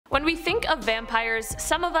When we think of vampires,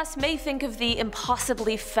 some of us may think of the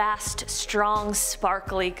impossibly fast, strong,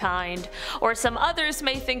 sparkly kind, or some others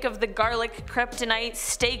may think of the garlic kryptonite,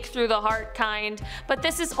 stake through the heart kind, but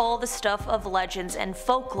this is all the stuff of legends and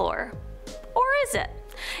folklore. Or is it?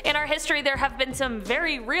 In our history there have been some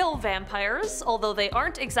very real vampires, although they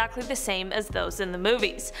aren't exactly the same as those in the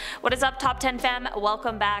movies. What is up, Top 10 fam?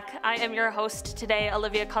 Welcome back. I am your host today,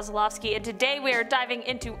 Olivia Kosolofski, and today we are diving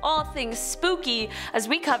into all things spooky as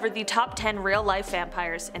we cover the top 10 real life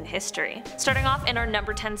vampires in history. Starting off in our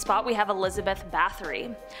number 10 spot, we have Elizabeth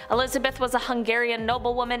Bathory. Elizabeth was a Hungarian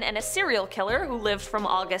noblewoman and a serial killer who lived from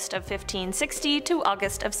August of 1560 to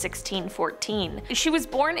August of 1614. She was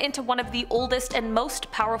born into one of the oldest and most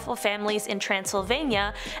powerful families in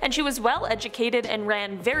Transylvania, and she was well educated and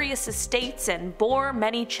ran various estates and bore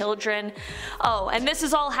many children. Oh, and this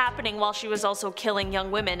is all happening while she was also killing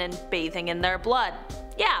young women and bathing in their blood.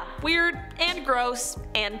 Yeah, weird and gross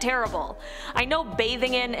and terrible. I know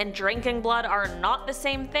bathing in and drinking blood are not the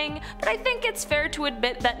same thing, but I think it's fair to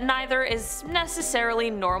admit that neither is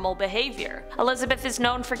necessarily normal behavior. Elizabeth is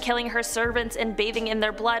known for killing her servants and bathing in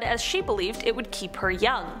their blood as she believed it would keep her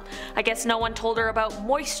young. I guess no one told her about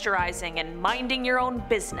moisturizing and minding your own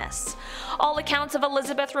business. All accounts of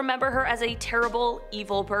Elizabeth remember her as a terrible,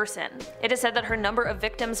 evil person. It is said that her number of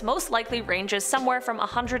victims most likely ranges somewhere from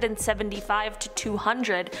 175 to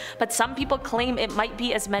 200. But some people claim it might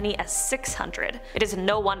be as many as 600. It is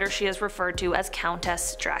no wonder she is referred to as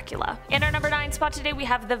Countess Dracula. In our number 9 spot today we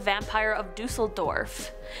have the Vampire of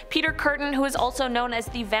Dusseldorf. Peter Kürten, who is also known as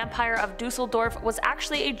the Vampire of Dusseldorf, was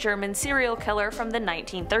actually a German serial killer from the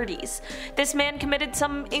 1930s. This man committed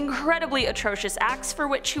some incredibly atrocious acts for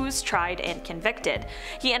which he was tried and convicted.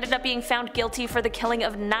 He ended up being found guilty for the killing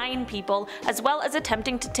of 9 people, as well as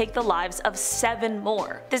attempting to take the lives of 7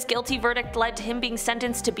 more. This guilty verdict led to him being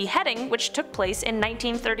sentenced to beheading, which took place in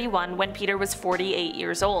 1931 when Peter was 48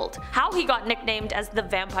 years old. How he got nicknamed as the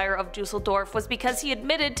Vampire of Dusseldorf was because he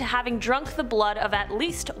admitted to having drunk the blood of at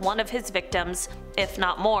least one of his victims, if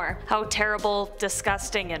not more. How terrible,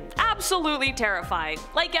 disgusting, and absolutely terrifying,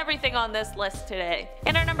 like everything on this list today.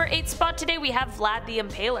 In our number 8 spot today we have Vlad the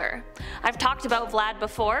Impaler. I've talked about Vlad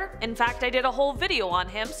before. In fact, I did a whole video on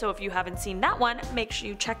him, so if you haven't seen that one, make sure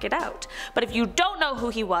you check it out. But if you don't know who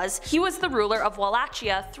he was the ruler of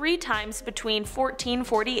Wallachia 3 times between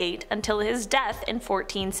 1448 until his death in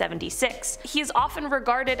 1476. He is often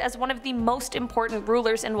regarded as one of the most important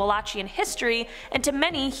rulers in Wallachian history, and to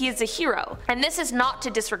many he is a hero. And this is not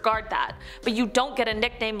to disregard that, but you don't get a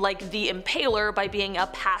nickname like the Impaler by being a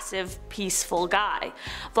passive, peaceful guy.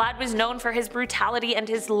 Vlad was known for his brutality and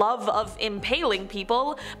his love of impaling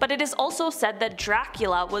people, but it is also said that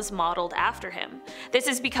Dracula was modeled after him. This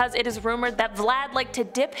is because it is rumored that Vlad liked to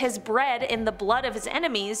dip his bread in the blood of his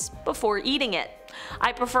enemies before eating it.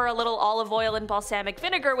 I prefer a little olive oil and balsamic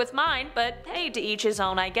vinegar with mine, but hey, to each his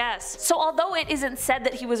own I guess. So although it isn't said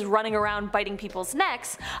that he was running around biting people's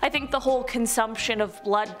necks, I think the whole consumption of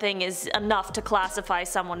blood thing is enough to classify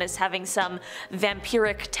someone as having some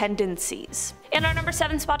vampiric tendencies. In our number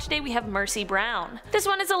 7 spot today we have Mercy Brown. This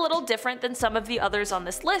one is a little different than some of the others on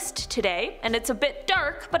this list today, and it's a bit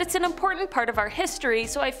dark, but it's an important part of our history,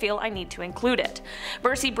 so I feel I need to include it.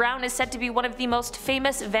 Mercy Brown is said to be one of the most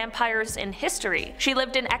famous vampires in history. She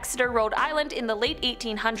lived in Exeter, Rhode Island in the late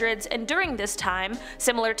 1800s, and during this time,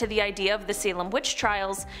 similar to the idea of the Salem witch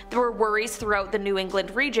trials, there were worries throughout the New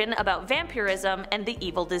England region about vampirism and the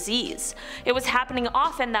evil disease. It was happening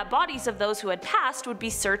often that bodies of those who had passed would be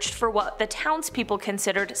searched for what the townspeople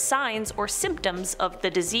considered signs or symptoms of the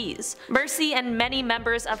disease. Mercy and many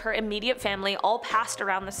members of her immediate family all passed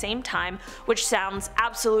around the same time, which sounds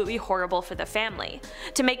absolutely horrible for the family.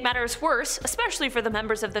 To make matters worse, especially for the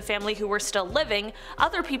members of the family who were still living,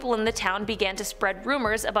 other people in the town began to spread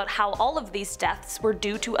rumors about how all of these deaths were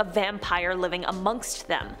due to a vampire living amongst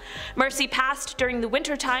them. Mercy passed during the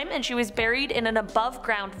wintertime, and she was buried in an above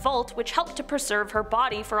ground vault, which helped to preserve her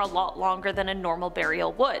body for a lot longer than a normal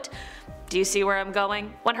burial would. Do you see where I'm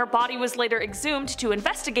going? When her body was later exhumed to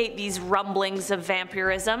investigate these rumblings of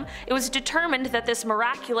vampirism, it was determined that this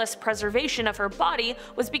miraculous preservation of her body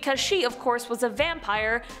was because she, of course, was a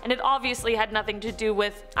vampire, and it obviously had nothing to do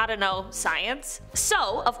with, I don't know, science.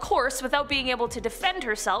 So, of course, without being able to defend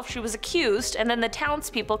herself, she was accused, and then the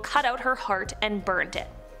townspeople cut out her heart and burned it.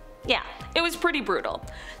 Yeah, it was pretty brutal.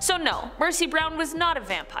 So no, Mercy Brown was not a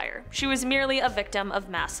vampire. She was merely a victim of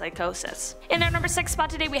mass psychosis. In our number 6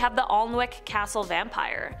 spot today we have the Alnwick Castle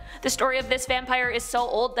vampire. The story of this vampire is so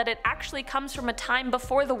old that it actually comes from a time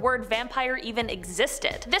before the word vampire even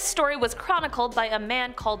existed. This story was chronicled by a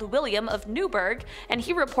man called William of Newburgh, and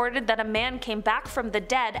he reported that a man came back from the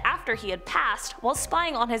dead after he had passed while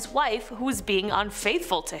spying on his wife who was being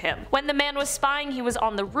unfaithful to him. When the man was spying, he was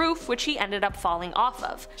on the roof, which he ended up falling off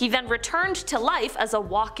of. He then returned to life as a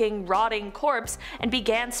walking, rotting corpse and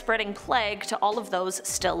began spreading plague to all of those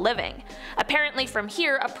still living. Apparently from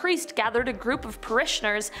here, a priest gathered a group of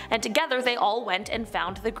parishioners, and together they all went and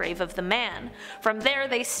found the grave of the man. From there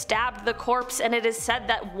they stabbed the corpse, and it is said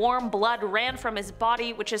that warm blood ran from his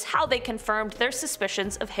body, which is how they confirmed their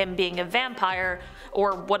suspicions of him being a vampire,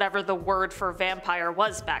 or whatever the word for vampire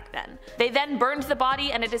was back then. They then burned the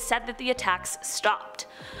body, and it is said that the attacks stopped.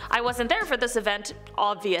 I wasn't there for this event,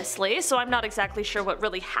 obviously, so I'm not exactly sure what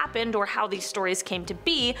really happened or how these stories came to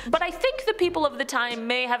be, but I think the people of the time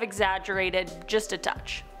may have exaggerated just a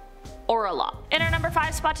touch. Or a lot. In our number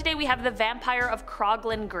 5 spot today we have the Vampire of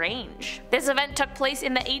Croglan Grange. This event took place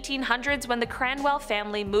in the 1800s when the Cranwell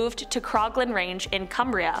family moved to Croglan Range in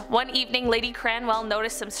Cumbria. One evening Lady Cranwell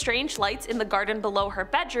noticed some strange lights in the garden below her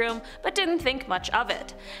bedroom, but didn't think much of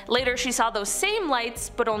it. Later she saw those same lights,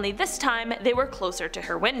 but only this time they were closer to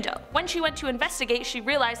her window. When she went to investigate, she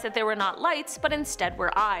realized that they were not lights, but instead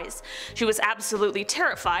were eyes. She was absolutely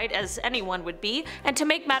terrified, as anyone would be, and to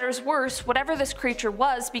make matters worse, whatever this creature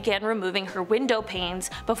was began removing her window panes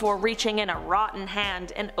before reaching in a rotten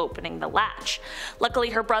hand and opening the latch. Luckily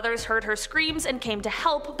her brothers heard her screams and came to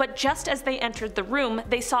help, but just as they entered the room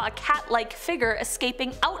they saw a cat-like figure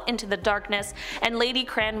escaping out into the darkness, and Lady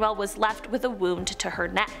Cranwell was left with a wound to her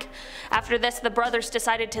neck. After this the brothers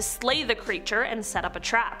decided to slay the creature and set up a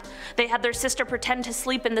trap. They had their sister pretend to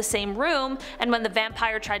sleep in the same room, and when the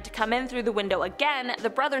vampire tried to come in through the window again, the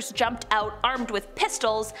brothers jumped out armed with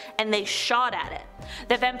pistols and they shot at it.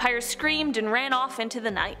 The vampire screamed and ran off into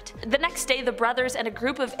the night. The next day the brothers and a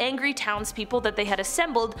group of angry townspeople that they had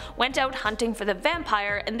assembled went out hunting for the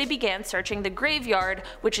vampire, and they began searching the graveyard,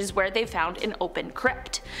 which is where they found an open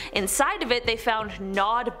crypt. Inside of it they found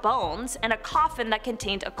gnawed bones and a coffin that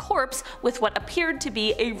contained a corpse with what appeared to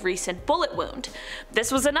be a recent bullet wound.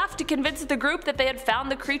 This was enough to convince the group that they had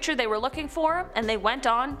found the creature they were looking for, and they went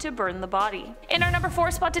on to burn the body. In our number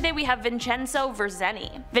 4 spot today we have Vincenzo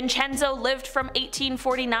Verzeni. Vincenzo lived from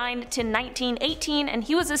 1849 to 1918, and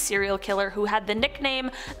he was a serial killer who had the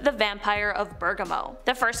nickname the Vampire of Bergamo.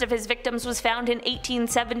 The first of his victims was found in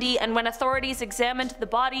 1870, and when authorities examined the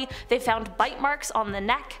body they found bite marks on the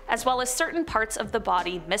neck as well as certain parts of the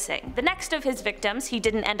body missing. The next of his victims he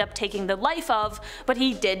didn't end up taking the life of, but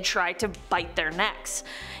he did try to bite their necks.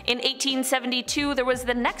 In 1872 there was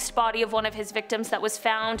the next body of one of his victims that was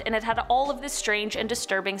found, and it had all of the strange and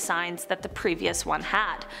disturbing signs that the previous one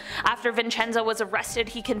had. After Vincenzo was arrested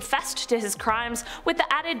he confessed to his crimes, with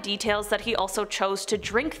the added details that he also chose to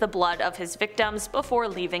drink the blood of his victims before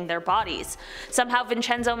leaving their bodies. Somehow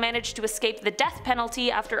Vincenzo managed to escape the death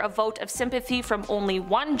penalty after a vote of sympathy from only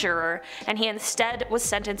one juror, and he instead was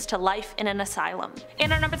sentenced to life in an asylum.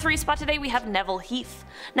 In our number 3 spot today we have Neville Heath.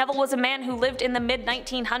 Neville was a man who lived in the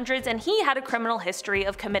mid-1900s, and he had a criminal history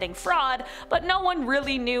of committing fraud, but no one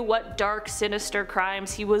really knew what dark, sinister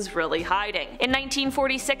crimes he was really hiding. In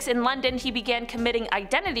 1946 in London he began committing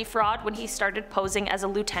identity fraud when he started posing as a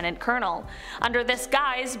lieutenant colonel. Under this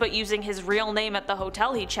guise, but using his real name at the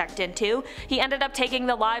hotel he checked into, he ended up taking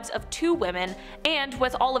the lives of 2 women, and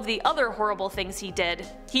with all of the other horrible things he did,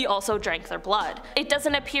 he also drank their blood. It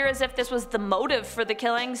doesn't appear as if this was the motive for the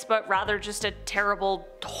killings, but rather just a terrible,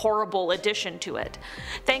 horrible addition to it.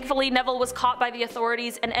 Thankfully Neville was caught by the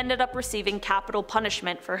authorities and ended up receiving capital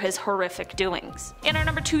punishment for his horrific doings. In our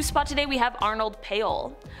number 2 spot today we have Arnold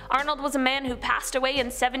Paole. Arnold was a man who passed away in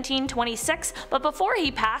 1726, but before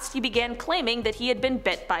he passed he began claiming that he had been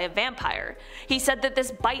bit by a vampire. He said that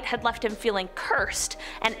this bite had left him feeling cursed,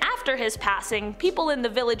 and after his passing, people in the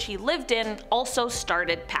village he lived in also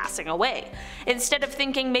started passing away. Instead of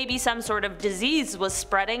thinking maybe some sort of disease was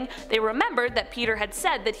spreading, they remembered that Peter had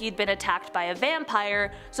said that he'd been attacked by a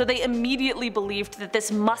vampire, so they immediately believed that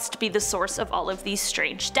this must be the source of all of these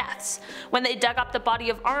strange deaths. When they dug up the body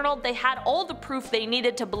of Arnold, they had all the proof they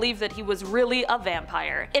needed to believe that he was really a vampire.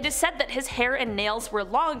 vampire. It is said that his hair and nails were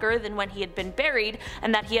longer than when he had been buried,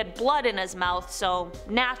 and that he had blood in his mouth, so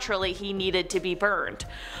naturally he needed to be burned.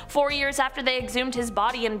 4 years after they exhumed his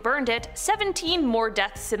body and burned it, 17 more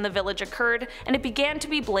deaths in the village occurred, and it began to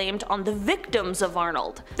be blamed on the victims of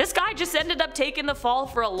Arnold. This guy just ended up taking the fall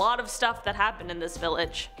for a lot of stuff that happened in this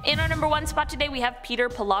village. In our number 1 spot today we have Peter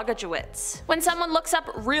Pelagojewicz. When someone looks up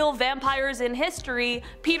real vampires in history,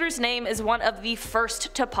 Peter's name is one of the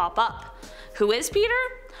first to pop up. Who is Peter?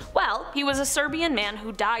 Well, he was a Serbian man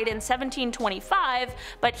who died in 1725,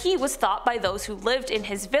 but he was thought by those who lived in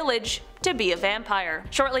his village to be a vampire.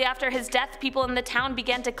 Shortly after his death, people in the town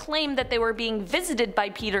began to claim that they were being visited by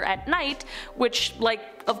Peter at night, which,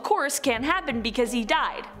 of course can't happen because he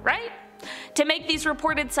died, right? To make these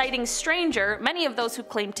reported sightings stranger, many of those who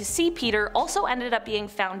claimed to see Peter also ended up being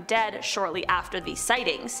found dead shortly after these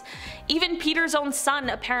sightings. Even Peter's own son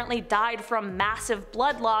apparently died from massive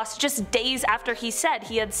blood loss just days after he said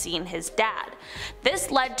he had seen his dad.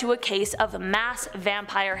 This led to a case of mass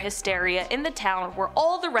vampire hysteria in the town, where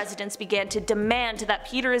all the residents began to demand that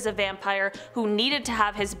Peter is a vampire who needed to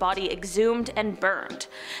have his body exhumed and burned.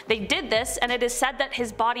 They did this, and it is said that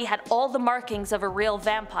his body had all the markings of a real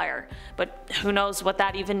vampire, but who knows what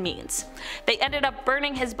that even means. They ended up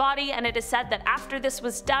burning his body, and it is said that after this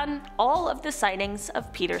was done, all of the sightings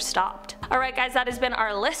of Peter stopped. Alright guys, that has been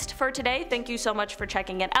our list for today. Thank you so much for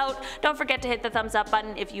checking it out. Don't forget to hit the thumbs up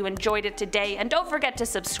button if you enjoyed it today, and don't forget to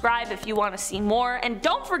subscribe if you want to see more, and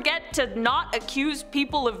don't forget to not accuse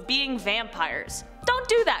people of being vampires. Don't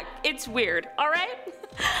do that, it's weird, alright?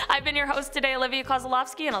 I've been your host today, Olivia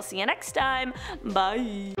Kosolofski, and I'll see you next time.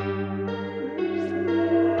 Bye.